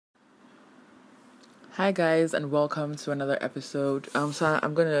Hi guys, and welcome to another episode. So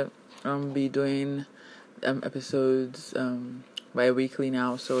I'm gonna be doing episodes bi-weekly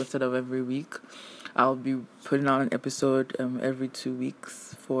now. So instead of every week, I'll be putting out an episode every 2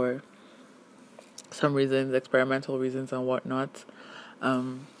 weeks for some reasons, experimental reasons and whatnot.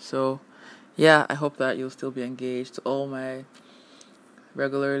 So yeah, I hope that you'll still be engaged. To all my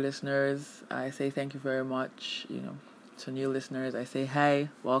regular listeners, I say thank you very much. To new listeners, I say hi,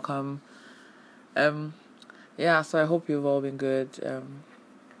 welcome. Yeah, so I hope you've all been good. To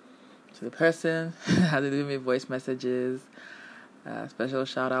the person that leave me voice messages, special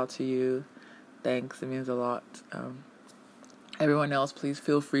shout out to you. Thanks, it means a lot. Everyone else, please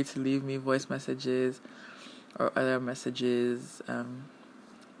feel free to leave me voice messages or other messages.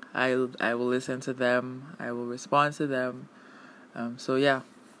 I will listen to them. I will respond to them. So yeah,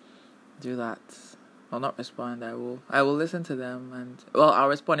 do that. Well, not respond. I will listen to them, and I'll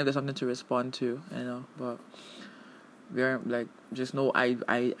respond if there's something to respond to. But just know I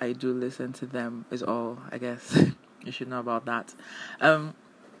do listen to them is all, I guess. You should know about that.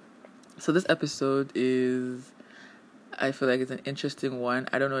 So this episode I feel like it's an interesting one.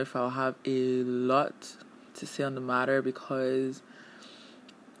 I don't know if I'll have a lot to say on the matter because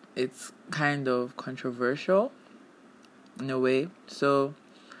it's kind of controversial in a way. So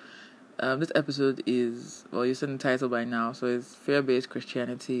this episode is, you've seen the title by now, so it's fear-based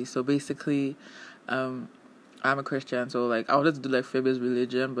Christianity. So basically, I'm a Christian, so I wanted to do fear-based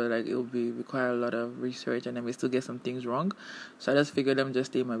religion, but it'll require a lot of research, and I may still get some things wrong. So I just figured let me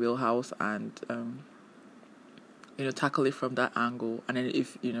just stay in my wheelhouse and tackle it from that angle. And then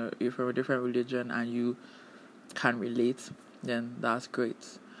if you're from a different religion and you can relate, then that's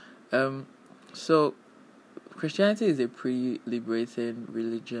great. So Christianity is a pretty liberating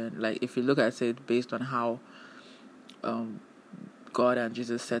religion. If you look at it based on how God and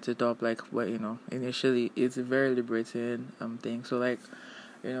Jesus set it up, initially it's a very liberating thing. So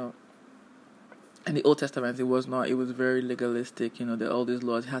in the Old Testament it was not. It was very legalistic. All these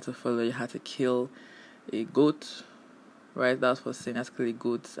laws you had to follow. You had to kill a goat, right? That's for sin. You had to kill a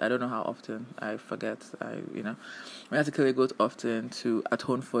goat. I don't know how often. I forget. We had to kill a goat often to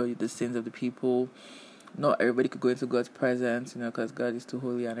atone for the sins of the people. Not everybody could go into God's presence, because God is too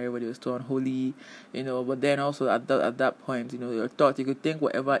holy and everybody was too unholy, But then also at that point, your thought, you could think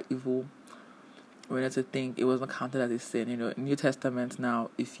whatever evil you wanted to think, it was not counted as a sin. In New Testament now,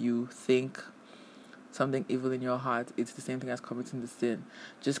 if you think something evil in your heart, it's the same thing as committing the sin.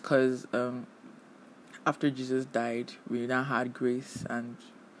 Just because after Jesus died, we now had grace, and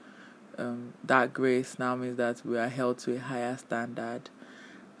that grace now means that we are held to a higher standard.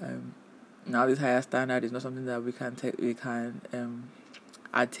 Now this higher standard is not something that we can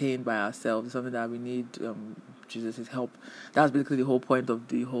attain by ourselves. It's something that we need Jesus' help. That's basically the whole point of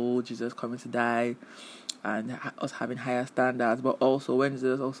the whole Jesus coming to die and us having higher standards. But also when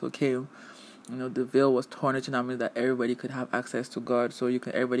Jesus also came, the veil was torn, which now means that everybody could have access to God. So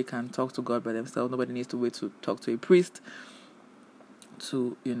everybody can talk to God by themselves. Nobody needs to wait to talk to a priest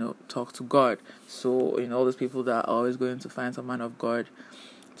to talk to God. So all those people that are always going to find some man of God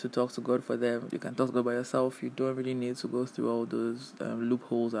to talk to God for them, you can talk to God by yourself. You don't really need to go through all those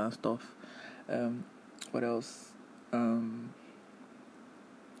loopholes and stuff. What else?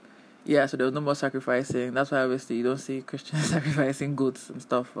 Yeah, so there was no more sacrificing. That's why obviously you don't see Christians sacrificing goats and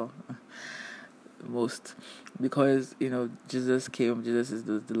stuff. Most, because Jesus came. Jesus is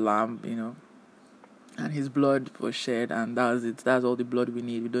the lamb, and his blood was shed, and that's it. That's all the blood we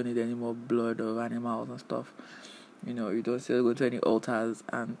need. We don't need any more blood of animals and stuff. You don't still go to any altars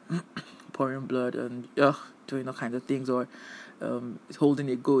and pouring blood and doing all kinds of things, or holding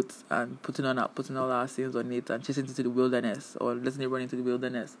a goat and putting all our sins on it and chasing it to the wilderness, or letting it run into the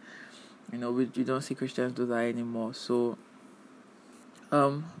wilderness. You don't see Christians do that anymore. So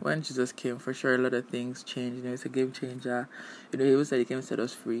when Jesus came, for sure a lot of things changed. It's a game changer. He even said he came to set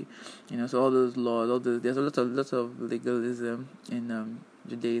us free. So all those laws, there's a lot of legalism in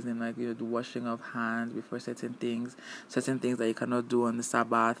Judaism, the washing of hands before certain things that you cannot do on the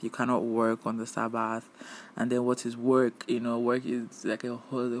Sabbath. You cannot work on the Sabbath. And then what is work? Work is like a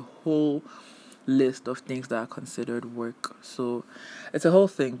whole list of things that are considered work. So it's a whole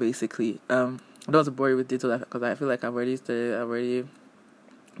thing basically. I don't want to bore you with details because I feel like I've already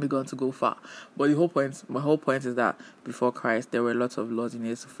begun to go far. But my whole point is that before Christ there were lots of laws you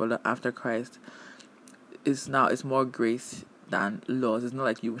needed to follow. After Christ, it's more grace than laws. It's not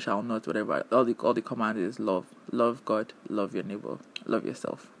like you shall not, whatever. All the command is love God, love your neighbor, love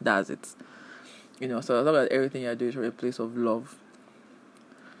yourself. That's it. So as long as everything you do is from a place of love.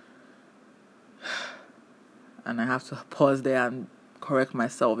 And I have to pause there and correct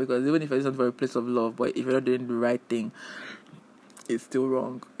myself, because even if it's not for a place of love, but if you're not doing the right thing, it's still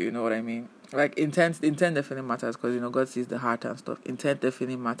wrong. You know what I mean? Like intent definitely matters, because God sees the heart and stuff. Intent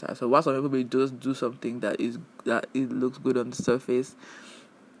definitely matters. So while some people may just do something that it looks good on the surface,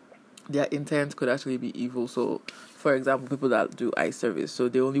 their intent could actually be evil. So, for example, people that do eye service, so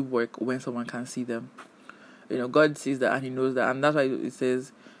they only work when someone can see them. God sees that and He knows that, and that's why it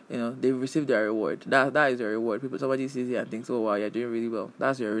says, they receive their reward. That is your reward. Somebody sees you and thinks, oh wow, you're doing really well.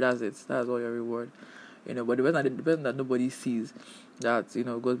 That's it. That's all your reward. But the person that nobody sees, that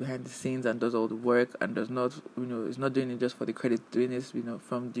goes behind the scenes and does all the work and does not, is not doing it just for the credit, doing this,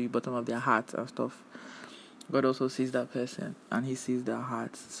 from the bottom of their heart and stuff. God also sees that person and He sees their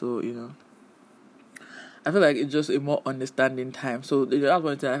hearts. So I feel like it's just a more understanding time. So that's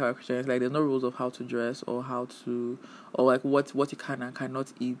one thing I like about Christians. Like, there's no rules of how to dress or like what you can and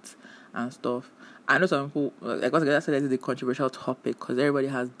cannot eat and stuff. I know some people, like I said, this is a controversial topic because everybody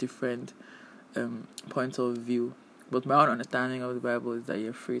has different points of view. But my own understanding of the Bible is that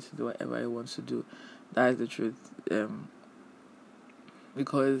you're free to do whatever you want to do. That is the truth.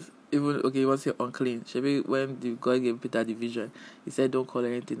 Because even you want to say unclean. Maybe when God gave Peter the vision, He said, "Don't call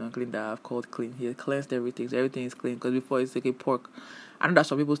anything unclean that I've called clean." He cleansed everything, so everything is clean. Because before it's like pork. I know that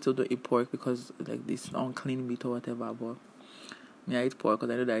some people still don't eat pork because like this unclean meat or whatever. But I eat pork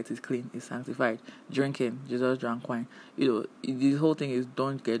because I know that it is clean, it's sanctified. Drinking, Jesus drank wine. The whole thing is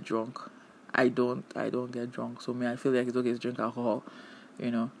don't get drunk. I don't get drunk. So I feel like it's okay to drink alcohol.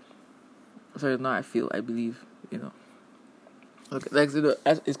 So it's not. I believe. Okay,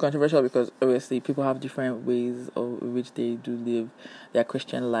 it's controversial because obviously people have different ways of which they do live their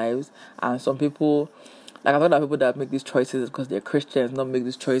Christian lives, and some people, like I thought that people that make these choices because they're Christians, not make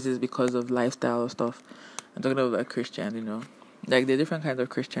these choices because of lifestyle or stuff. I'm talking about Christians, like there are different kinds of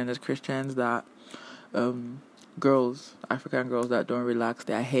Christians. There's Christians that, African girls that don't relax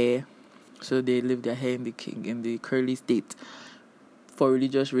their hair, so they leave their hair in the curly state. For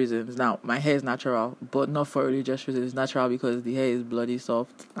religious reasons. Now, my hair is natural, but not for religious reasons. It's natural because the hair is bloody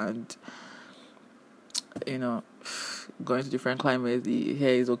soft, and going to different climates, the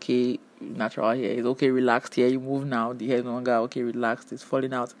hair is okay. Natural hair is okay, relaxed hair. You move now, the hair is no longer okay, relaxed. It's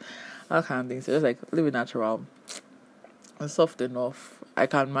falling out, that kind of thing. So just like live it natural. It's soft enough. I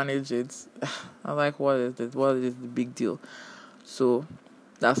can manage it. I'm like, what is this? What is the big deal? So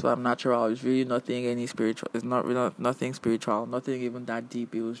that's why I'm natural. It's really nothing any spiritual. It's not really nothing spiritual. Nothing even that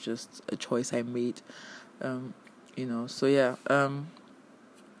deep. It was just a choice I made. So yeah.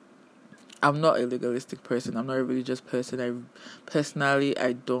 I'm not a legalistic person. I'm not a religious person.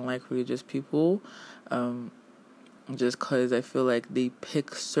 I don't like religious people. Just because I feel like they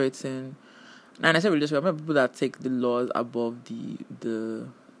pick certain. And I say religious people. I'm not people that take the laws above the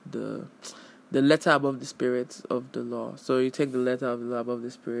letter above the spirit of the law. So you take the letter of the law above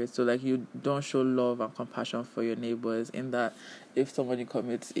the spirit. So like you don't show love and compassion for your neighbors, in that if somebody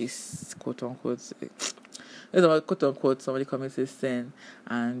commits a quote unquote somebody commits a sin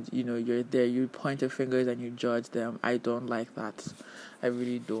and you're there, you point your fingers and you judge them. I don't like that. I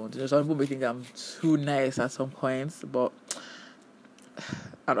really don't. Some people may think I'm too nice at some points, but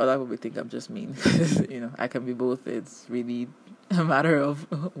and other people may think I'm just mean. I can be both. It's really a matter of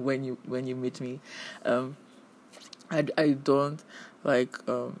when you meet me. I don't like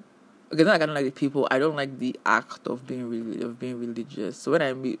okay, not like I don't like the people. I don't like the act of being religious. So when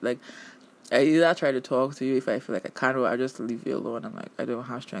I meet, like, I either try to talk to you if I feel like I can't, or I just leave you alone. I'm like, I don't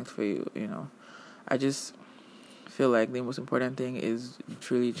have strength for you. I just feel like the most important thing is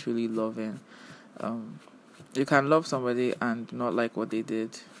truly, truly loving. You can love somebody and not like what they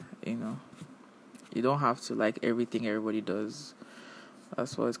did. You don't have to like everything everybody does.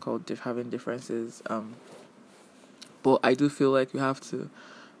 That's what it's called, having differences. But I do feel like you have to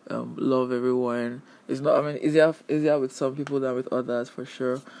love everyone. It's not, easier with some people than with others, for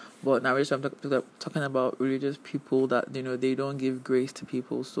sure. But now I'm talking about religious people that, they don't give grace to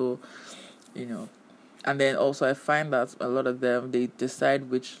people. So, and then also I find that a lot of them, they decide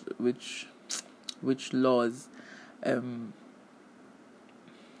which laws,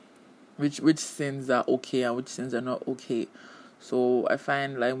 which sins are okay and which sins are not okay. So I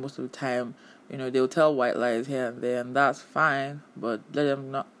find like most of the time, they'll tell white lies here and there, and that's fine, but let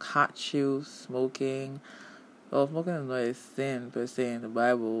them not catch you smoking. Well, smoking is not a sin per se in the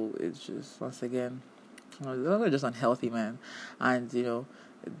Bible. It's just, once again, it's just unhealthy, man. And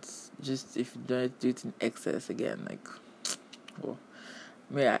it's just, if you don't do it in excess again, like, well,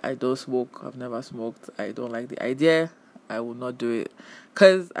 I don't smoke. I've never smoked. I don't like the idea. I will not do it,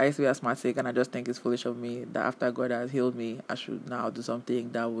 because I used to be asthmatic, and I just think it's foolish of me that after God has healed me, I should now do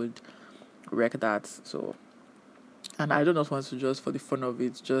something that would wreck that. So and I don't just want to just for the fun of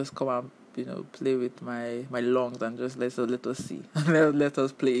it just come and play with my lungs and just let us see let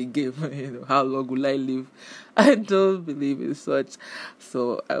us play a game. How long will I live? I don't believe in such,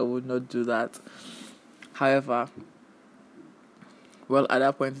 so I would not do that. However, well, at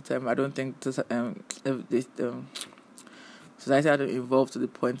that point in time, I don't think if this society hadn't evolved to the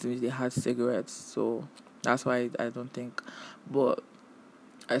point in which they had cigarettes, so that's why I don't think. But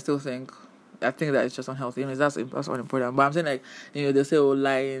I still think that it's just unhealthy. That's unimportant. But I'm saying, like, they say, oh,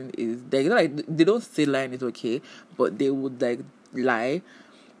 lying is like they don't say lying is okay, but they would like lie,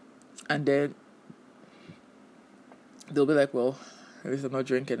 and then they'll be like, well, at least I'm not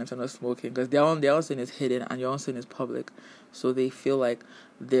drinking, at least I'm not smoking, because their own sin is hidden and your own sin is public, so they feel like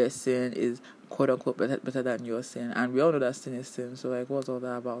their sin is quote unquote better than your sin, and we all know that sin is sin. So like, what's all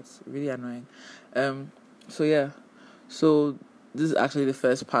that about? Really annoying. So yeah, so this is actually the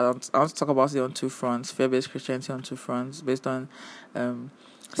first part. I want to talk about it on two fronts: fear-based Christianity on two fronts, based on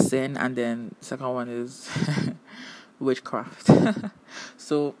sin, and then the second one is witchcraft.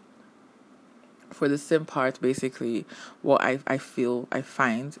 So for the sin part, basically, what I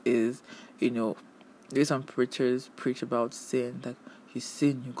find is, there's some preachers preach about sin, like, you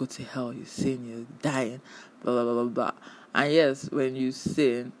sin, you go to hell, you sin, you're dying, blah, blah, blah, blah, blah. And yes, when you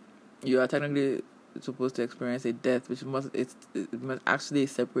sin, you are technically supposed to experience a death, which must actually a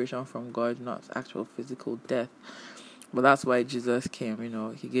separation from God, not actual physical death. But that's why Jesus came.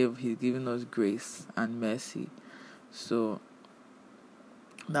 He's given us grace and mercy, so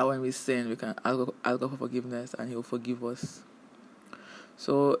that when we sin, we can ask God for forgiveness, and He will forgive us.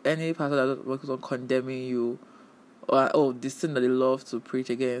 So any pastor that works on condemning you, or the sin that they love to preach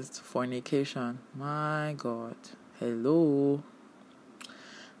against, fornication, my God, hello.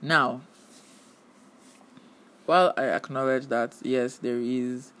 Now, while I acknowledge that, yes, there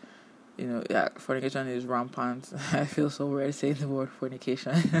is, fornication is rampant. I feel so weird saying the word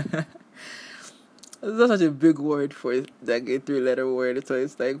fornication. It's not such a big word for it, like a 3-letter word, so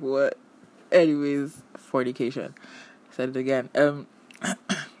it's like, what? Anyways, fornication. I said it again.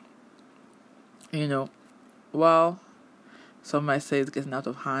 While some might say it's getting out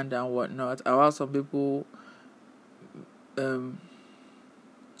of hand and whatnot, while some people may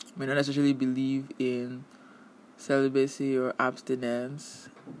not necessarily believe in celibacy or abstinence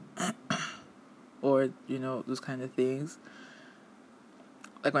or those kind of things.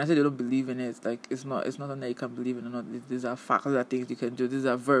 Like, when I say they don't believe in it, like, it's not something that you can believe in or not. These are facts, these are things you can do. These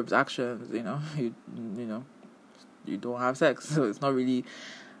are verbs, actions. You don't have sex, so it's not really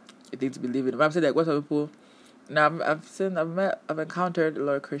a thing to believe in. But I'm saying, like, what some people. Now, I've encountered a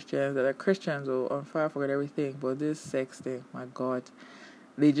lot of Christians that are Christians or on fire for everything, but this sex thing, my God,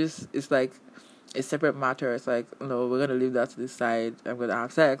 it's like a separate matter. It's like, no, we're gonna leave that to the side. I'm gonna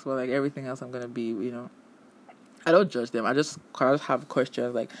have sex, but like everything else, I'm gonna be, I don't judge them. I just have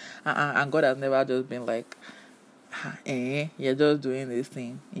questions like, and God has never just been like, you're just doing this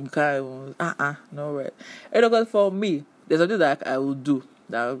thing. You can't even, no right. Because for me, there's something that I will do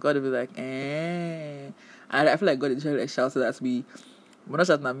that God will be like, and I feel like God is like shouting at me, but not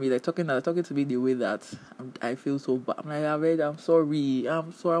shouting at me, like talking to me the way that I feel so bad. I'm like, I'm sorry, I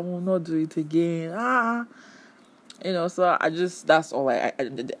will not do it again. So that's all.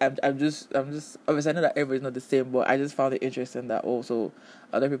 I'm just obviously I know that everybody's not the same, but I just found it interesting that also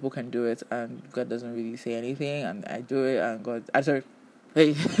other people can do it and God doesn't really say anything, and I do it and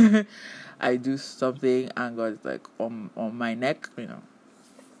hey, I do something and God's like on my neck.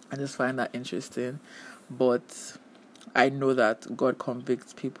 I just find that interesting, but I know that God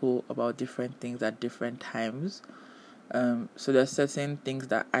convicts people about different things at different times. So there's certain things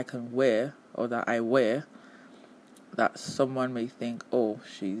that I can wear or that I wear that someone may think, oh,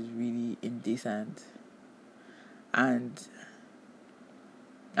 she's really indecent, and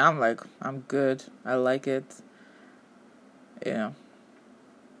I'm like, I'm good, I like it, I'm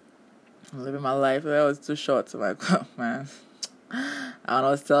living my life. That was too short, so I'm like, oh, man, I'll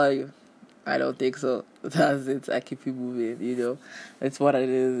not tell you, I don't think so. That's it. I keep it moving, it's what it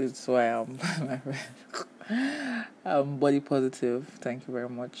is. It's who I am. My friend. I'm body positive, thank you very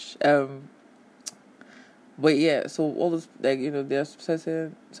much. But yeah, so all this, like, there's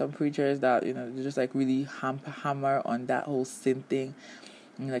some preachers that, they just like really hammer on that whole sin thing.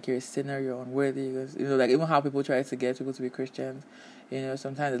 Like, you're a sinner, you're unworthy. Like, even how people try to get people to be Christians.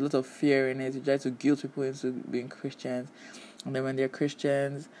 Sometimes there's a lot of fear in it. You try to guilt people into being Christians. And then when they're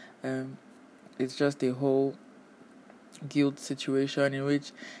Christians, it's just a whole guilt situation in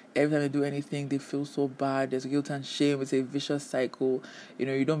which every time they do anything they feel so bad. There's guilt and shame. It's a vicious cycle.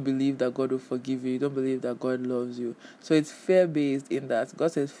 You don't believe that God will forgive you. You don't believe that God loves you. So it's fear based in that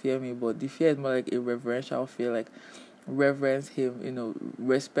God says fear me, but the fear is more like a reverential fear, like reverence him,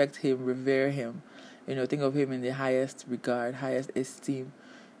 respect him, revere him, think of him in the highest regard, highest esteem.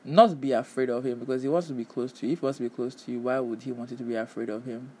 Not be afraid of him, because he wants to be close to you. If he wants to be close to you, why would he want you to be afraid of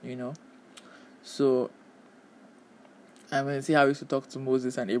him? So I mean, see how he used to talk to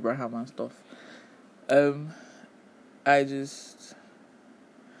Moses and Abraham and stuff.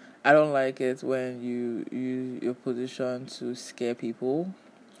 I don't like it when you use your position to scare people,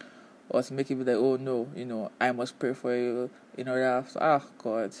 or to make it be like, oh no, I must pray for you in order to,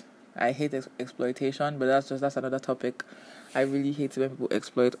 God. I hate exploitation, but that's another topic. I really hate when people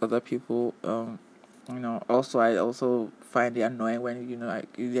exploit other people. Also I also find it annoying when like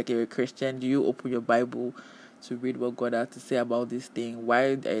you're a Christian. Do you open your Bible to read what God has to say about this thing? Why are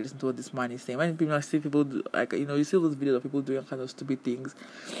you listening to what this man is saying? When people see people do, like, you see those videos of people doing kind of stupid things,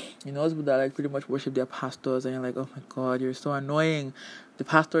 those people that like pretty much worship their pastors, and you're like, oh my God, you're so annoying. The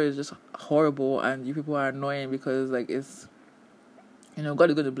pastor is just horrible, and you people are annoying because like it's, God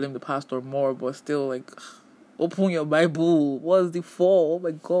is going to blame the pastor more, but still, like, open your Bible. What's the for? Oh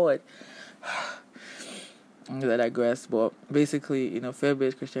my God. I digress, but basically,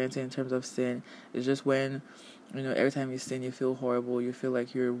 fear-based Christianity in terms of sin is just when, every time you sin, you feel horrible, you feel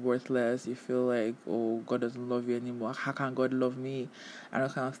like you're worthless, you feel like, oh, God doesn't love you anymore, how can God love me, and all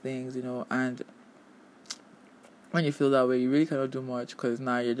kind of things, and when you feel that way, you really cannot do much, because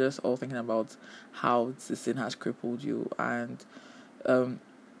now you're just all thinking about how the sin has crippled you. And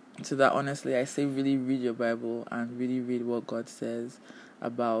to that, honestly, I say really read your Bible and really read what God says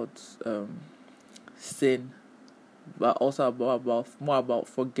about sin, but also about more about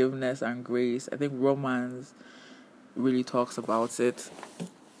forgiveness and grace. I think Romans really talks about it.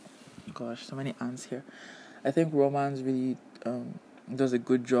 Gosh, so many ants here. I think Romans really does a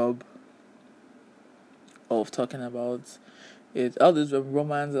good job of talking about it. All these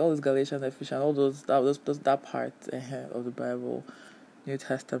Romans, all these Galatians, Ephesians, all those that part of the Bible, New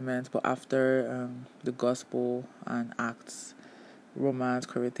Testament, but after the Gospel and Acts, Romans,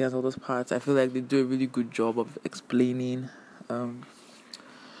 Corinthians, all those parts, I feel like they do a really good job of explaining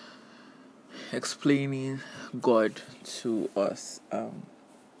God to us.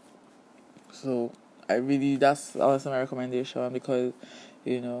 So that's also my recommendation, because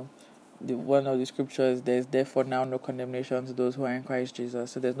one of the scriptures, there's therefore now no condemnation to those who are in Christ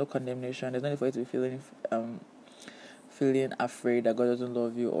Jesus. So there's no condemnation. There's no need for you to be feeling afraid that God doesn't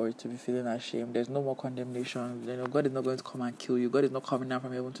love you, or to be feeling ashamed. There's no more condemnation. God is not going to come and kill you. God is not coming down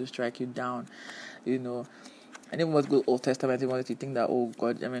from heaven to strike you down. And even what's good Old Testament, you wanted to think that, oh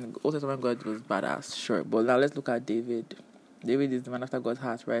God, Old Testament God was badass, sure. But now let's look at David. David is the man after God's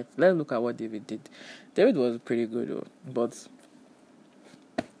heart, right? Let's look at what David did. David was pretty good, though, but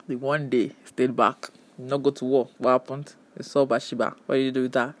the one day stayed back, not go to war. What happened? He saw Bathsheba. What did you do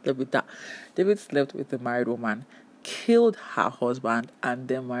with that? Slept with that. David slept with a married woman, killed her husband, and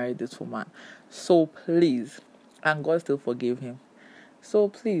then married this woman. So please, and God still forgave him. So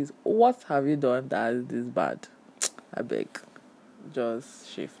please, what have you done that is this bad? I beg, just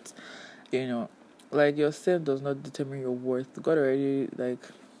shift. Like, your sin does not determine your worth. God already, like,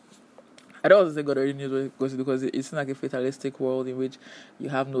 I don't want to say God already knows what it goes to, because it's not like a fatalistic world in which you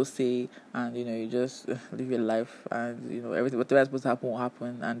have no say, and you just live your life, and everything, whatever is supposed to happen will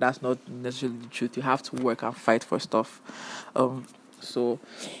happen, and that's not necessarily the truth. You have to work and fight for stuff. But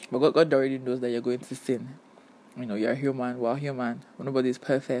God already knows that you're going to sin. You're human. We're human. Nobody is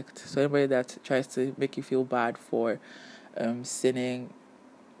perfect. So anybody that tries to make you feel bad for sinning,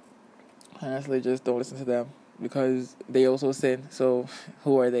 honestly, just don't listen to them, because they also sin. So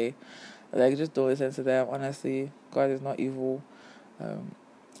who are they? Like, just don't listen to them. Honestly, God is not evil.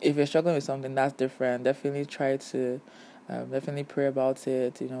 If you're struggling with something that's different, definitely try to definitely pray about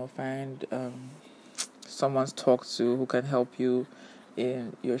it. Find someone to talk to who can help you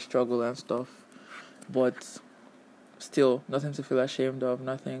in your struggle and stuff. But still, nothing to feel ashamed of,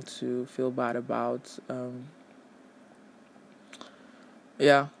 nothing to feel bad about.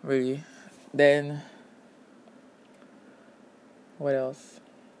 Yeah, really. Then what else?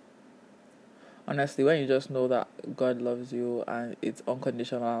 Honestly, when you just know that God loves you and it's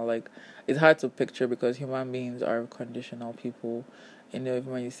unconditional, like, it's hard to picture, because human beings are conditional people. Even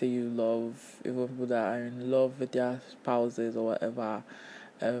when you say you love, even people that are in love with their spouses or whatever,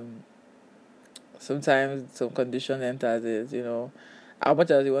 sometimes some condition enters it. As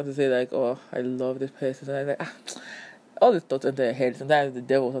much as you want to say, like, oh, I love this person, and I'm like, all these thoughts enter your head. Sometimes the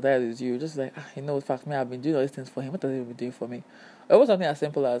devil, sometimes it's you. Just like, in fact, me, I've been doing all these things for him. What does he been doing for me? Or it was something as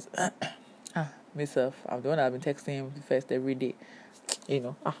simple as, myself, I'm the one I've been texting him first every day.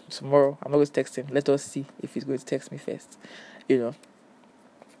 Tomorrow I'm not going to text him. Let us see if he's going to text me first.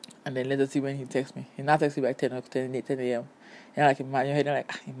 And then later see when he texts me. He now texts me by 10 or 10 a.m. You know, like, imagine,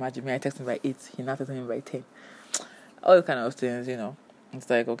 imagine me, I text him by 8. He now texts me by 10. All those kind of things, It's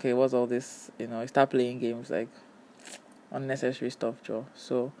like, okay, what's all this? You start playing games, like, unnecessary stuff, Joe.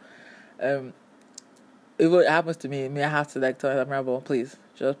 So, if it happens to me, I have to, like, tell myself, please,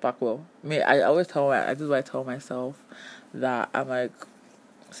 just pack well. I always this is why I tell myself that I'm like,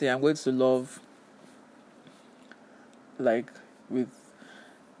 see, I'm going to love, like, with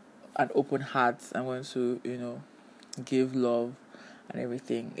an open heart. I'm going to, give love and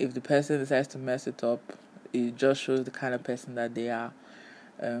everything. If the person decides to mess it up, it just shows the kind of person that they are.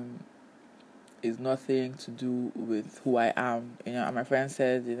 It's nothing to do with who I am. And my friend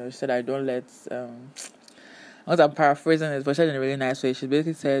said, she said, I don't let, I'm paraphrasing it, but she said in a really nice way. She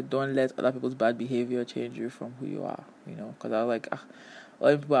basically said, don't let other people's bad behavior change you from who you are, because I was like,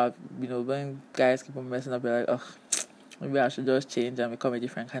 when people are, when guys keep on messing up, you're like, maybe I should just change and become a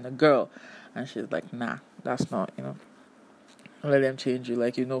different kind of girl. And she's like, nah, that's not, don't let them change you.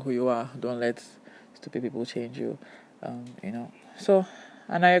 Like, who you are. Don't let stupid people change you, So,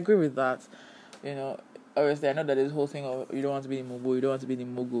 and I agree with that. Obviously, I know that this whole thing of you don't want to be the mogul, you don't want to be the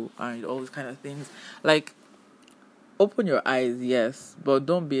mogul, and all these kind of things. Like, open your eyes, yes, but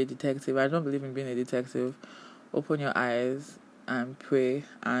don't be a detective. I don't believe in being a detective. Open your eyes and pray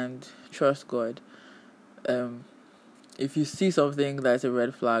and trust God. If you see something that's a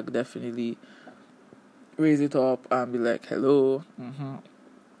red flag, definitely raise it up and be like, hello,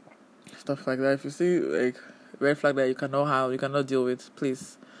 stuff like that. If you see like red flag that you cannot deal with,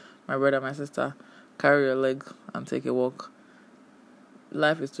 please, my brother, my sister, carry your leg and take a walk.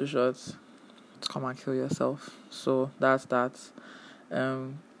 Life is too short to come and kill yourself. So that's that. So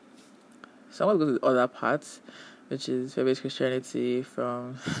I'm going to go to the other part, which is faith-based Christianity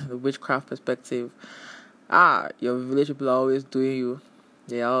from the witchcraft perspective. Your village people are always doing you.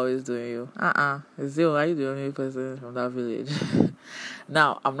 They are always doing you. Zil, are you the only person from that village?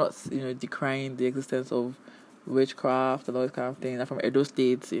 Now, I'm not, decrying the existence of witchcraft and all those kind of things. I'm from Edo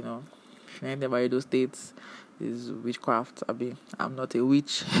State, anything about Edo State is witchcraft. I'm not a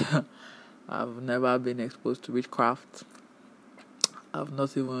witch. I've never been exposed to witchcraft. I've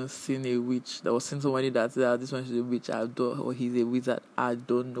not even seen a witch. There was seen somebody that said, this one is a witch. Or he's a wizard. I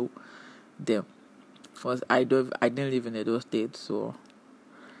don't know them. Because I didn't live in Edo State, so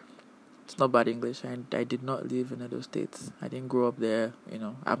it's not bad English. I did not live in Edo State. I didn't grow up there.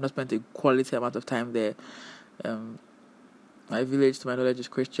 I've not spent a quality amount of time there. My village, to my knowledge, is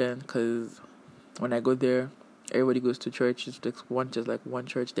Christian because when I go there, everybody goes to church. It's just one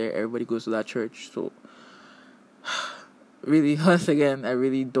church there. Everybody goes to that church. So, really, once again, I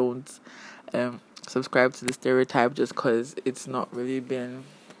really don't subscribe to the stereotype just because it's not really been.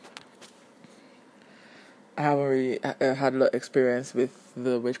 I haven't really had a lot of experience with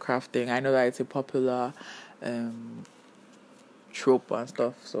the witchcraft thing. I know that it's a popular trope and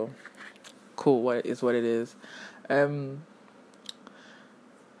stuff. So, cool. What it is.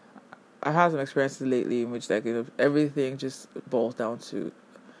 I've had some experiences lately in which everything just boils down to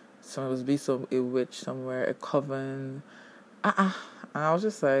someone be a witch somewhere, a coven. And I was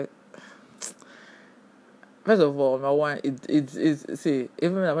just like, first of all, my one, see,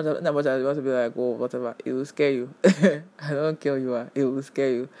 even that much I want to be like, oh, whatever, it will scare you. I don't care who you are, it will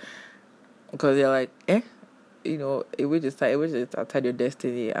scare you. Because you're like, a witch is outside your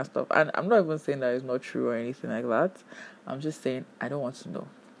destiny and stuff. And I'm not even saying that it's not true or anything like that. I'm just saying, I don't want to know.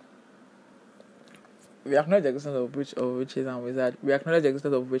 We acknowledge the existence of witches and wizards. We acknowledge the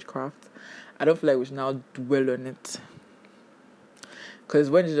existence of witchcraft. I don't feel like we should now dwell on it.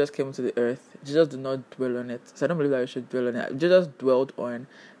 Because when Jesus came to the earth, Jesus did not dwell on it. So I don't believe that we should dwell on it. Jesus dwelled on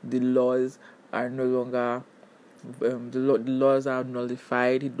the laws are no longer, the laws are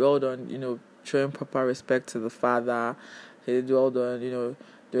nullified. He dwelled on, showing proper respect to the Father. He dwelled on,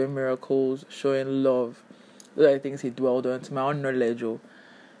 doing miracles, showing love. Those are the things he dwelled on, to my own knowledge.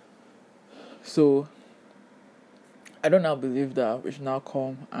 So, I don't now believe that we should now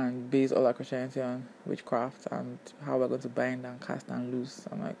come and base all our Christianity on witchcraft and how we're going to bind and cast and loose.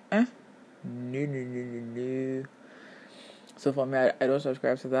 I'm like, no. So for me, I don't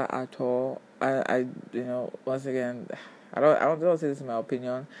subscribe to that at all. I once again, I don't say this in my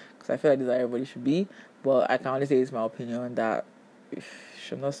opinion because I feel like this is how everybody should be. But I can only say it's my opinion that we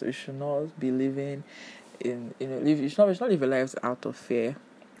should not be living in you should not live your lives out of fear.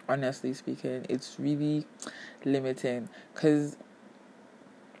 Honestly speaking, it's really limiting because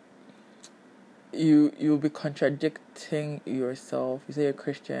you'll be contradicting yourself. You say you're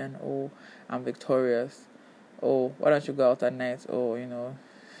Christian, oh, I'm victorious, oh, why don't you go out at night, oh,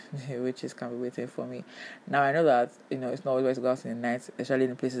 witches can be waiting for me. Now I know that it's not always to go out in the night, especially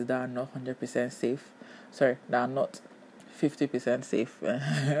in places that are not 100% safe. Sorry, that are not 50% safe.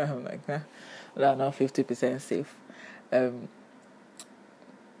 I'm like, that are not 50% safe.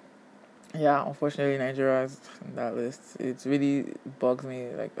 Yeah, unfortunately, Nigeria is on that list. It really bugs me.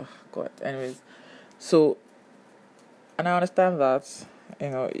 Like, oh God. Anyways, so, and I understand that,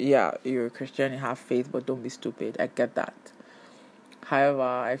 yeah, you're a Christian, you have faith, but don't be stupid. I get that. However,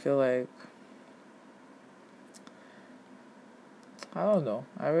 I feel like, I don't know.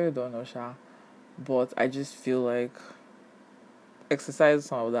 I really don't know, Sha. But I just feel like exercise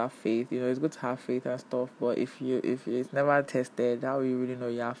some of that faith. It's good to have faith and stuff, but if it's never tested, how will you really know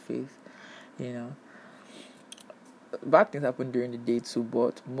you have faith? You know. Bad things happen during the day too,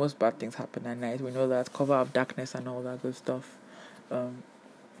 but most bad things happen at night. We know that, cover of darkness and all that good stuff.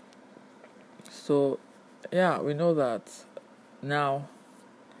 So yeah, we know that now.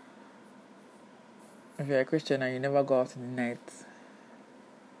 If you're a Christian and you never go out in the night,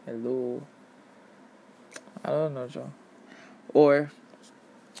 hello, I don't know, Joe. Or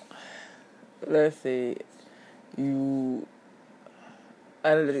let's say you,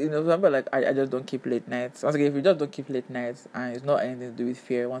 remember, like I just don't keep late nights. Once again, if you just don't keep late nights and it's not anything to do with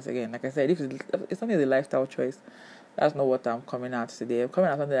fear, once again, like I said, if it's only the lifestyle choice, that's not what I'm coming at today. I'm coming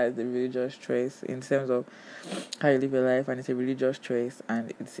at something that is the religious choice in terms of how you live your life, and it's a religious choice,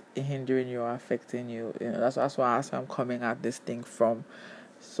 and it's hindering you or affecting you. That's why I'm coming at this thing from.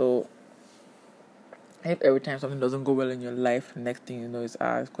 So if every time something doesn't go well in your life, the next thing you know is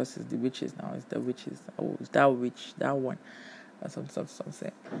because it's the witches now. It's the witches. Oh, it's that witch, that one, or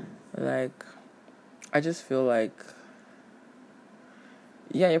something. Like, I just feel like,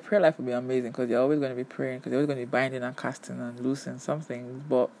 yeah, your prayer life will be amazing because you're always going to be praying, because you're always going to be binding and casting and loosing something.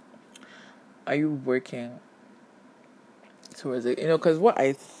 But are you working towards it? Because what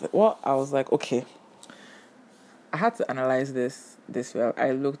I was like, okay, I had to analyze this well.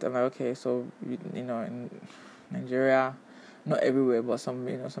 I looked and like, okay, so in Nigeria, not everywhere, but some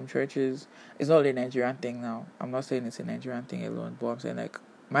churches, it's not only a Nigerian thing now. I'm not saying it's a Nigerian thing alone, but I'm saying, like,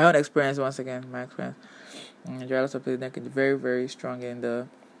 my own experience, once again, in Nigeria, lots of people like very, very strong in the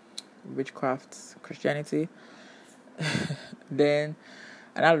witchcraft Christianity. And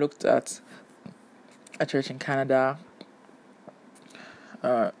I looked at a church in Canada,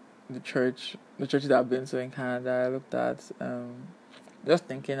 the churches that I've been to in Canada. I looked at just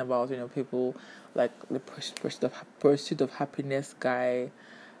thinking about people like the pursuit of happiness guy,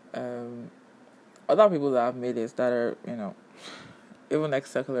 other people that have made it that are even like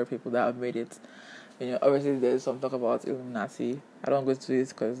secular people that have made it. Obviously there's some talk about Illuminati. I don't go to it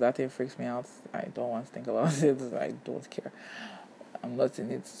because that thing freaks me out. I don't want to think about it. I don't care. I'm not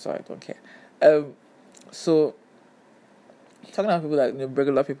in it, so I don't care. So talking about people like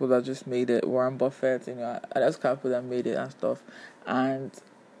regular people that just made it, Warren Buffett, and that's kind of people that made it and stuff. And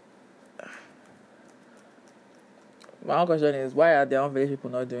my own question is, why are their own village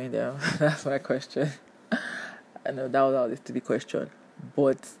people not doing them? That's my question. I know that was the question,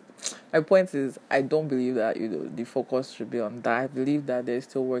 but my point is, I don't believe that the focus should be on that. I believe that there's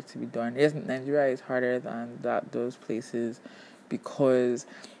still work to be done. Yes, Nigeria is harder than those places because,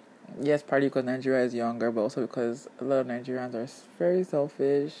 yes, partly because Nigeria is younger, but also because a lot of Nigerians are very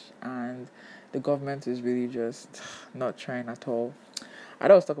selfish and the government is really just not trying at all. I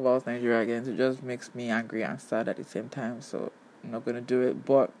don't talk about Nigeria again. It just makes me angry and sad at the same time, so I'm not going to do it.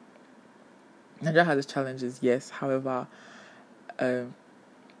 But Nigeria has its challenges, yes. However,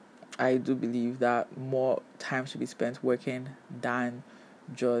 I do believe that more time should be spent working than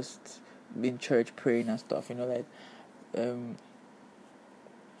just in church praying and stuff.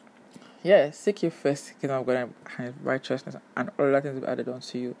 Seek you first, kingdom of God and righteousness, and all other things will be added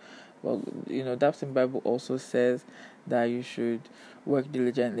unto you. Well, that same Bible also says that you should work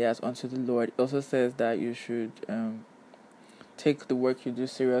diligently as unto the Lord. It also says that you should take the work you do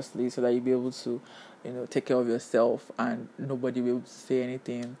seriously, so that you'll be able to, take care of yourself and nobody will be able to say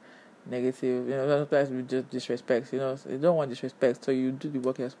anything negative. Sometimes we just disrespect. You don't want disrespect, so you do the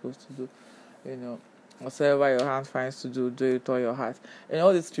work you're supposed to do. Whatever your hand finds to do it with all your heart. And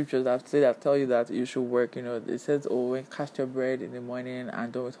all these scriptures that tell you that you should work. It says, cast your bread in the morning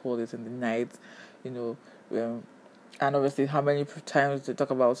and don't withhold it in the night. And obviously, how many times they talk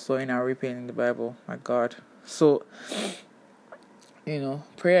about sowing and reaping in the Bible? My God. So,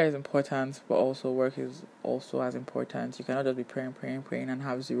 prayer is important, but also work is also as important. You cannot just be praying and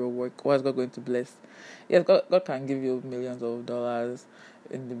have zero work. What is God going to bless? Yes, God can give you millions of dollars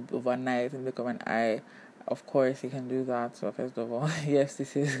overnight in the blink of an eye, Of course, you can do that. So first of all, yes,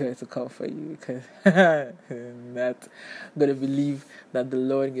 this is going to come for you because not gonna believe that the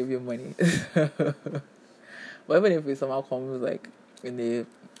Lord gave you money. But even if it somehow comes like in a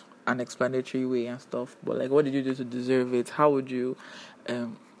an explanatory way and stuff, but like, what did you do to deserve it? How would you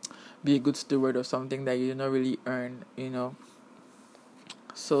um be a good steward of something that you did not really earn?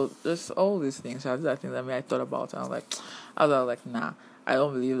 So just all these things. These are things that I thought about, and I was like, nah. I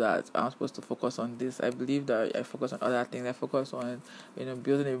don't believe that I'm supposed to focus on this. I believe that I focus on other things. I focus on,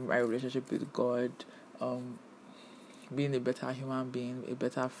 building my relationship with God, um, being a better human being, a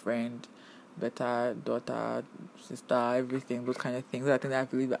better friend, better daughter, sister, everything, those kind of things. I think that I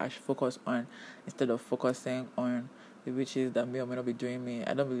believe that I should focus on instead of focusing on the witches that may or may not be doing me.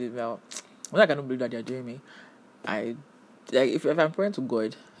 I don't believe that. Well, I don't believe that they're doing me. I like if I'm praying to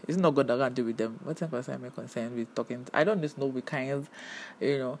God, it's not God that can deal with them. What time am I concerned with talking? I don't just know the kinds,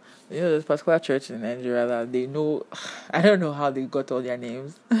 this particular church in Nigeria that they know. I don't know how they got all their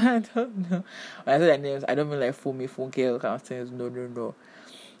names. I don't know. When I say their names, I don't mean like Fumi, Funke, kind of things. No, no, no.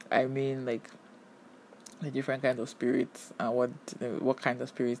 I mean like the different kinds of spirits and what kind of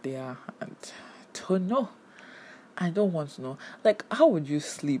spirits they are. And I don't know. I don't want to know. Like, how would you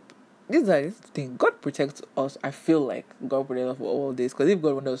sleep? This is the thing. God protects us. I feel like God protects us for all this. Because if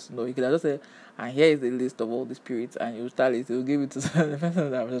God wanted us to know, He could have just said, and here is the list of all the spirits, and you start it. He'll give it to the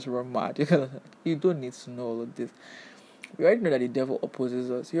person that will just run mad. Because you don't need to know all of this. You already know that the devil opposes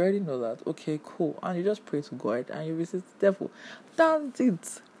us. You already know that. Okay, cool. And you just pray to God and you resist the devil. That's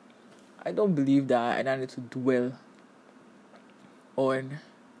it. I don't believe that I don't need to dwell on,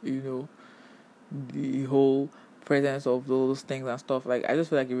 the whole presence of those things and stuff. Like, I just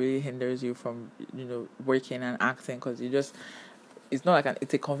feel like it really hinders you from working and acting, because it's not like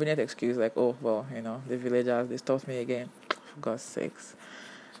it's a convenient excuse, like, oh well, the villagers, they stopped me again, for God's sakes.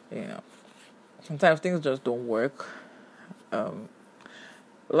 Sometimes things just don't work.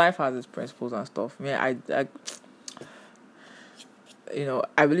 Life has its principles and stuff. I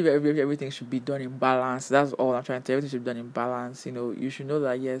believe everything should be done in balance. That's all I'm trying to say. Everything should be done in balance. You should know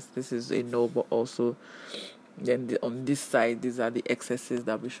that, yes, this is a no, but also then on this side, these are the excesses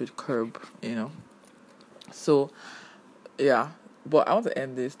that we should curb. So yeah. But I want to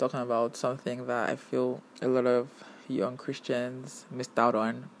end this talking about something that I feel a lot of young Christians missed out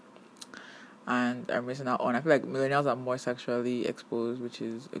on and are missing out on. I feel like millennials are more sexually exposed, which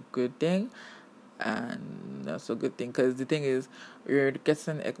is a good thing. And that's a good thing, because the thing is, we're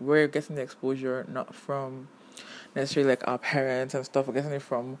getting the exposure not from necessarily like our parents and stuff. We're getting it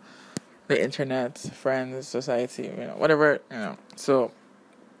from the internet, friends, society, whatever. So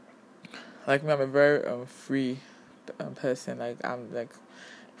like me, I'm a very free person. Like, I'm like,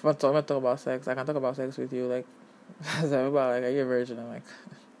 if I talk about sex, I can talk about sex with you. Like, are you a virgin? I'm like,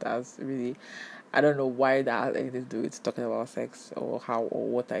 that's really, I don't know why that has anything to do with talking about sex or how or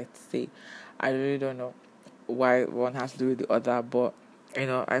what I say. I really don't know why one has to do with the other, but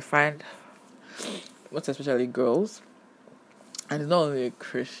I find, most especially girls, and it's not only a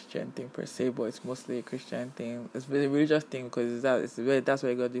Christian thing per se, but it's mostly a Christian thing. It's a religious thing, because that's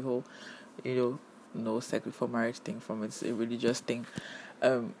where I got the whole, no sex before marriage thing from. It's a religious thing,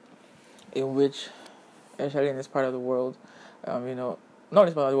 in which, especially in this part of the world, not in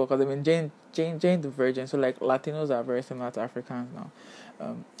this part of the world, because Jane the Virgin. So like Latinos are very similar to Africans now.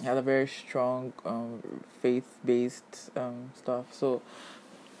 Has a very strong faith-based stuff. So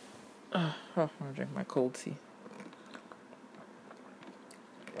I'm gonna drink my cold tea.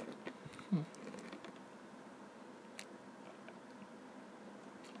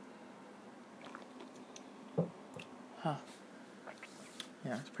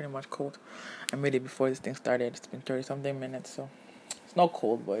 Yeah, it's pretty much cold. I made it before this thing started. It's been 30 something minutes, so it's not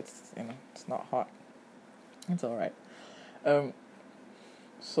cold, but it's not hot. It's alright.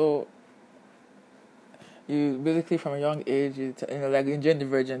 So you basically, from a young age, like in Jane the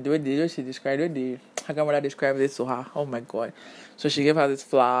Virgin, the way she described it, her grandmother described it to her. Oh my god! So she gave her this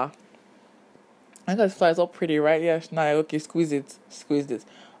flower. I think this flower is all pretty, right? Yeah. Now, okay, squeeze it.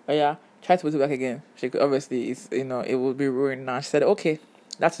 Oh yeah, try to put it back again. She could, obviously, it will be ruined now. She said, okay,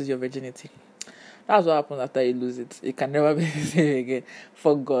 that is your virginity. That's what happens after you lose it. You can never be the same again.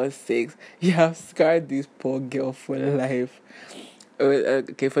 For God's sakes, you have scarred this poor girl for life.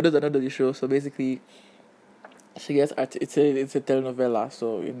 Okay, for those that don't know the show, so basically, she gets it's a telenovela,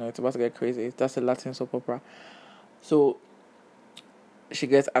 so it's about to get crazy. That's a Latin soap opera. So she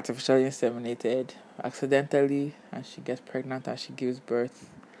gets artificially inseminated accidentally, and she gets pregnant, and she gives birth.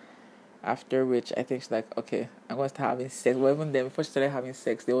 After which, I think she's like, okay, I'm going to start having sex. Well, even then, before she started having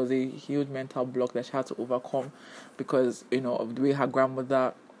sex, there was a huge mental block that she had to overcome, because of the way her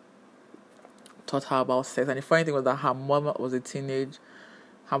grandmother taught her about sex. And the funny thing was that her mom was a teenage.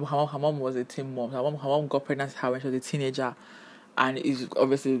 Her mom was a teen mom. Her mom got pregnant with her when she was a teenager, and it's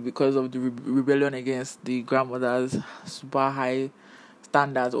obviously because of the rebellion against the grandmother's super high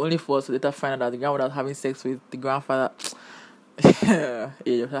standards. Only for us to later find out that the grandmother was having sex with the grandfather. Yeah,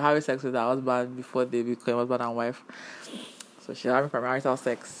 she was having sex with her husband before they became husband and wife. So she's having premarital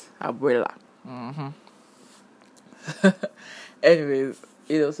sex. Abuela. Anyways,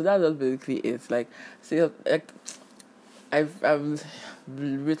 so that's just basically it. Like, see, like, I've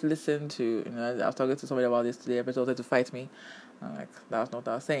listened to, I was talking to somebody about this today. Everybody wanted to fight me. I'm like, that's not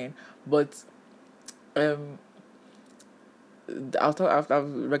what I was saying. But I've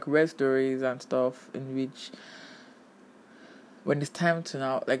like read stories and stuff in which, when it's time to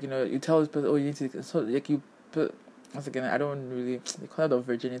now, like, you tell this person, oh, you need to, so like you put. Once again, I don't really. The concept of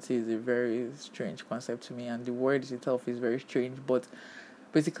virginity is a very strange concept to me, and the word itself is very strange. But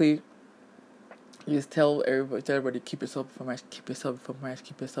basically, you just tell everybody, keep yourself before marriage, keep yourself before marriage,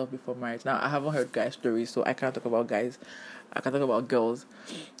 keep yourself before marriage. Now, I haven't heard guy stories, so I can't talk about guys. I can talk about girls,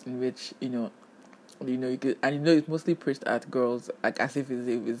 in which you could, and it's mostly preached at girls, like as if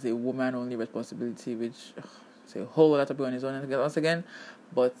it's a woman only responsibility, which it's a whole lot to be on his own once again,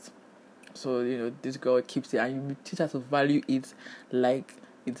 but. So, this girl keeps it, and you teach her to value it like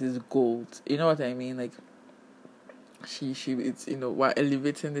it is gold. You know what I mean? Like, it's, while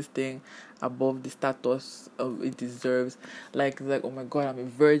elevating this thing above the status of it deserves. Like, oh my God, I'm a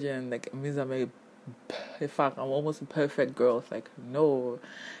virgin. Like, it means in fact, I'm almost a perfect girl. It's like, no,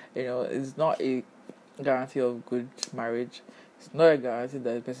 it's not a guarantee of good marriage. It's not a guarantee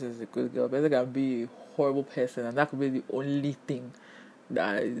that the person is a good girl. The person can be a horrible person, and that could be the only thing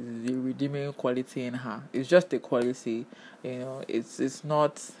that is the redeeming quality in her. It's just a quality, it's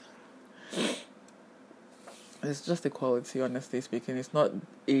not, it's just a quality, honestly speaking. It's not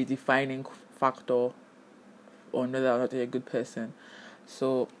a defining factor on whether or not you're a good person.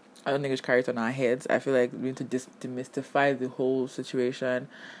 So I don't think it's carried on our heads. I feel like we need to demystify the whole situation.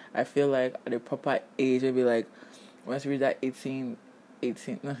 I feel like at a proper age, maybe like once you reach that 18 is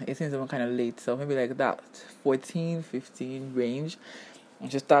even kind of late, so maybe like that 14, 15 range, and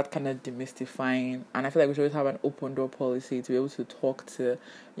just start kind of demystifying. And I feel like we should always have an open door policy to be able to talk to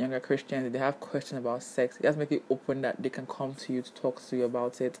younger Christians if they have questions about sex. Just make it open that they can come to you to talk to you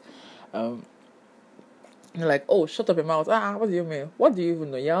about it. You're like, oh, shut up your mouth. What do you mean? What do you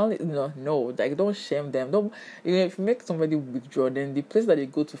even know? You only no. Like, don't shame them. Don't. If you make somebody withdraw, then the place that they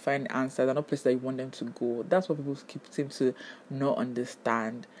go to find answers are not place that you want them to go. That's what people seem to not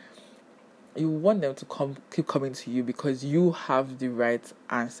understand. You want them to keep coming to you because you have the right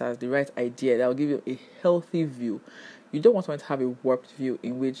answers, the right idea that will give you a healthy view. You don't want someone to have a warped view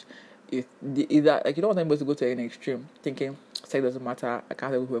in which either, like, you don't want anybody to go to an extreme thinking sex doesn't matter, I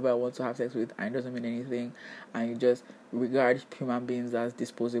can't tell whoever I want to have sex with, and it doesn't mean anything, and you just regard human beings as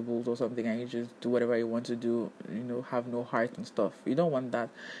disposables or something, and you just do whatever you want to do, have no heart and stuff. You don't want that.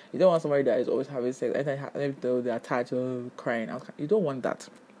 You don't want somebody that is always having sex, and they're attached, crying. You don't want that.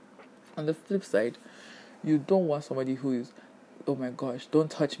 On the flip side, you don't want somebody who is, oh my gosh, don't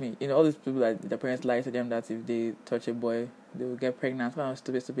touch me. All these people that their parents lie to them that if they touch a boy, they will get pregnant. Kind of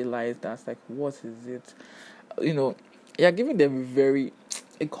stupid lies. That's like, what is it? You're giving them a very,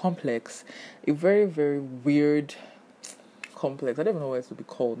 very weird complex. I don't even know what it would be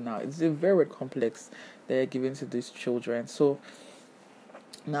called now. It's a very weird complex that you're giving to these children. So,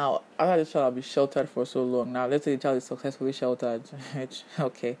 now, after the child will be sheltered for so long, now let's say the child is successfully sheltered.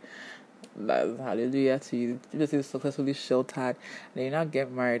 Okay. Hallelujah to you. Just is successfully sheltered, then you now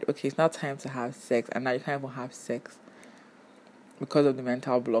get married. Okay, it's now time to have sex, and now you can't even have sex because of the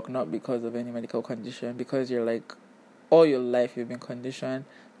mental block, not because of any medical condition. Because you're like, all your life you've been conditioned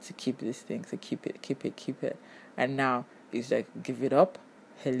to keep this thing, to keep it, and now it's like, give it up.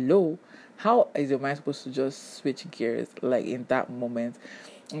 Hello, how is your mind supposed to just switch gears like in that moment?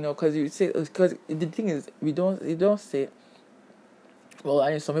 Because you say, because the thing is, you don't say. Well,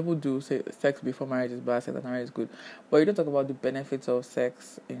 I mean, some people do say sex before marriage is bad, sex after marriage is good, but you don't talk about the benefits of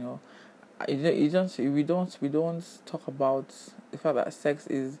sex. We don't talk about the fact that sex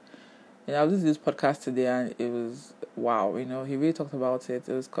is. I was listening to this podcast today, and it was wow. He really talked about it.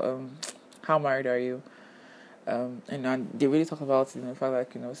 It was how married are you? And they really talk about the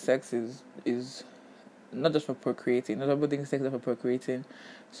fact that sex is not just for procreating. Not everybody thinks sex is for procreating.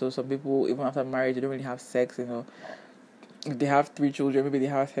 So some people, even after marriage, they don't really have sex. If they have 3 children, maybe they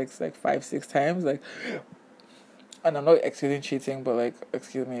have sex like 5-6 times. Like, and I'm not excusing cheating, but like,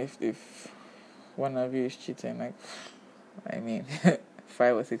 excuse me, if one of you is cheating, like, I mean,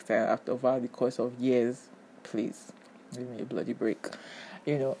 5 or 6 times over the course of years, please give me a bloody break.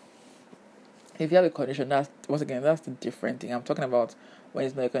 If you have a condition, that's once again that's the different thing. I'm talking about when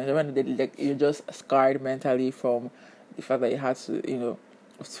it's not a condition, when like you're just scarred mentally from the fact that you had to,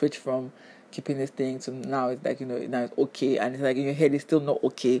 switch from keeping this thing to now it's like, now it's okay, and it's like in your head it's still not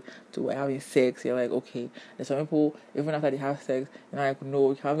okay to having sex. You're like, okay. There's some people even after they have sex, like,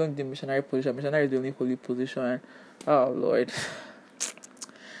 no, you haven't the missionary position. Missionary is the only holy position. Oh Lord.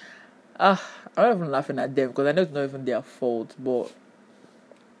 I'm not even laughing at them because I know it's not even their fault, but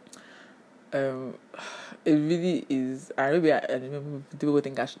um it really is. I maybe people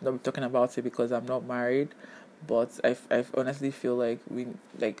think I should not be talking about it because I'm not married, but I honestly feel like we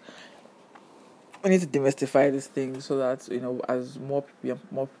need to demystify this thing so that as more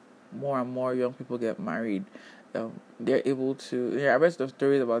and more young people get married, they're able to. I read the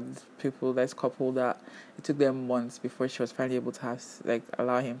stories about these people, this couple that it took them months before she was finally able to have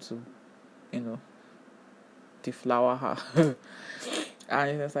allow him to, deflower her.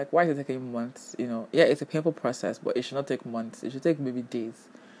 And it's like, why is it taking months? Yeah, it's a painful process, but it should not take months. It should take maybe days.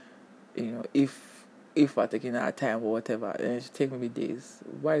 If we're taking our time or whatever, then it should take maybe days.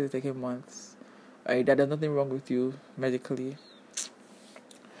 Why is it taking months? That there's nothing wrong with you medically.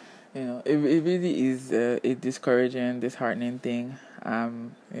 It really is a discouraging, disheartening thing.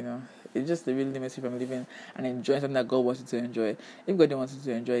 It just really limits you from living and enjoying something that God wants you to enjoy. If God didn't want you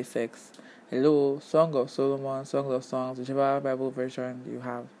to enjoy sex, hello, Song of Solomon, Song of Songs, whichever Bible version you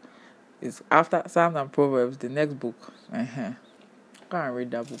have, is after Psalms and Proverbs, the next book. Go and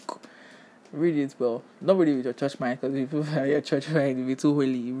read that book. Read it well. Not really with your church mind, because people are your church mind will be too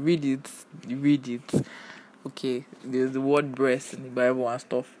holy. Read it. Okay, there's the word breast in the Bible and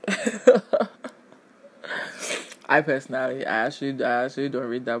stuff. I personally, I actually don't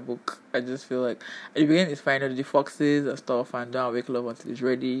read that book. I just feel like at the beginning it's fine, the foxes and stuff, and don't wake love until it's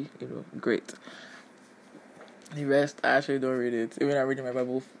ready. Great. The rest, I actually don't read it. Even I'm reading my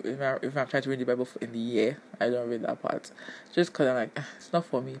Bible, if I'm trying to read the Bible in the year, I don't read that part. Just because I'm like, it's not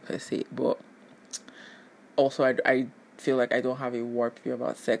for me per se. But also, I feel like I don't have a warped view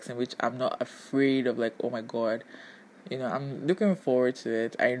about sex in which I'm not afraid of, like, oh my God. I'm looking forward to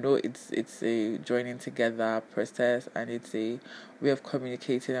it. I know it's a joining together process, and it's a way of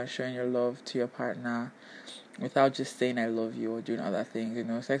communicating and showing your love to your partner without just saying I love you or doing other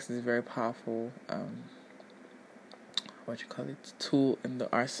things. Sex is very powerful. Tool in the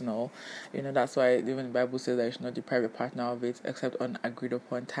arsenal. That's why even the Bible says that you should not deprive your partner of it except on agreed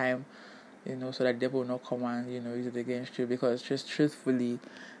upon time, so that the devil will not come and, use it against you. Because just truthfully,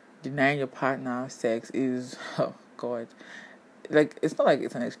 denying your partner sex is, oh God, like, it's not like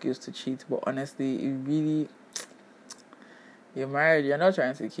it's an excuse to cheat, but honestly, it really, you're married, you're not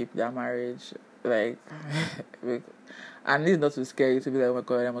trying to keep that marriage, like, and it's not to scare you to be like, oh my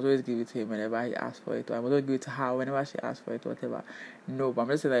God, I must always give it to him whenever he asks for it, or I must always give it to her whenever she asks for it, whatever. No, but I'm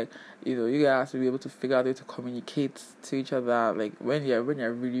just saying, like, you guys have to be able to figure out a way to communicate to each other. Like, when you're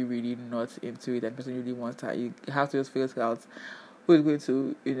really, really not into it and the person really wants that, you have to just figure out who is going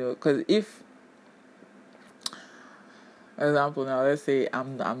to, because if, for example, now let's say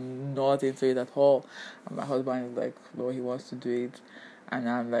I'm not into it at all, and my husband is like, no, he wants to do it, and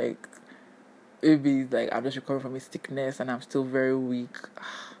I'm like, maybe like I'm just recovering from his sickness and I'm still very weak.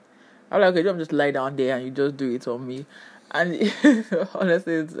 I'm like, okay, don't just lie down there and you just do it on me. And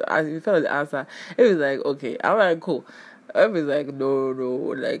honestly, as you felt the answer, it was like, okay, I'm like, cool. If it's like, no,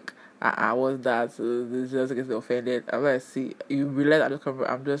 like, I was that, so this just gets offended. I'm like, see, you realize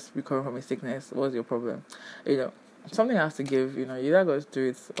I'm just recovering from a sickness. What's your problem? Something has to give. You either go through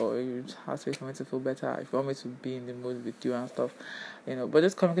it or you have to wait for me to feel better. If you want me to be in the mood with you and stuff, But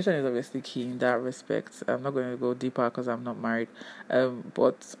this communication is obviously key in that respect. I'm not going to go deeper because I'm not married.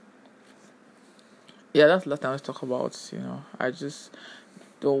 But yeah, that's the last time let's talk about. I just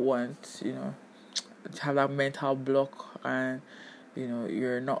don't want to have that mental block and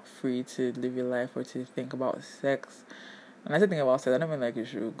you're not free to live your life or to think about sex. And I say think about sex, I don't mean like you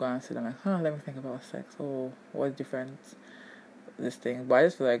should go and sit and like, let me think about sex. Oh, what's different? This thing. But I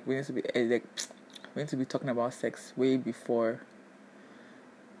just feel like we need to be talking about sex way before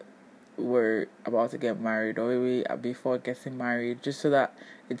we're about to get married, or maybe before getting married, just so that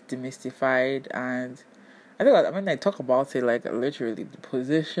it's demystified. And I talk about it like literally the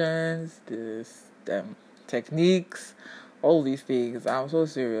positions, the techniques, all these things. I'm so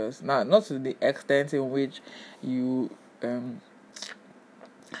serious. Not to the extent in which you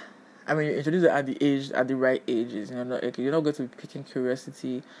you introduce it at the right ages. You're not going to be picking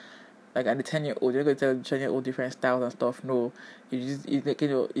curiosity. Like at the 10-year-old, you're going to tell the 10-year-old different styles and stuff. No,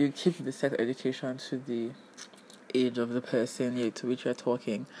 you keep the sex education to the age of the person to which you're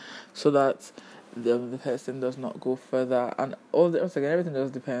talking, so that the person does not go further, and once again, everything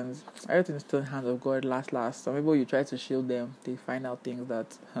just depends. Everything is still in the hands of God. Last. Some people, you try to shield them, they find out things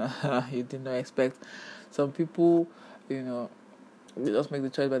that you did not expect. Some people, they just make the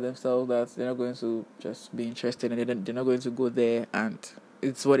choice by themselves that they're not going to just be interested, and they're not going to go there, and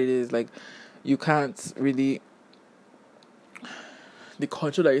it's what it is. Like, you can't really, the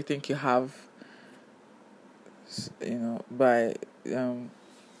control that you think you have, by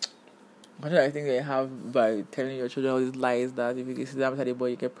control that I think they have by telling your children all these lies that if you sit down beside a boy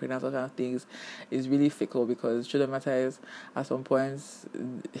you get pregnant, all kind of things, is really fickle, because children matters at some points.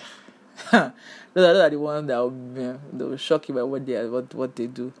 Those are the ones that will shock you by what they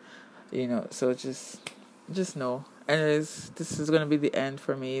do, So just know. Anyways, this is gonna be the end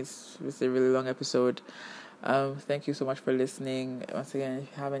for me. It's a really long episode. Thank you so much for listening. Once again, if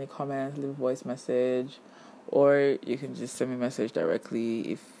you have any comments, leave a voice message, or you can just send me a message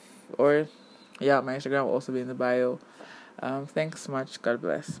directly. My Instagram will also be in the bio. Thanks so much. God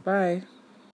bless. Bye.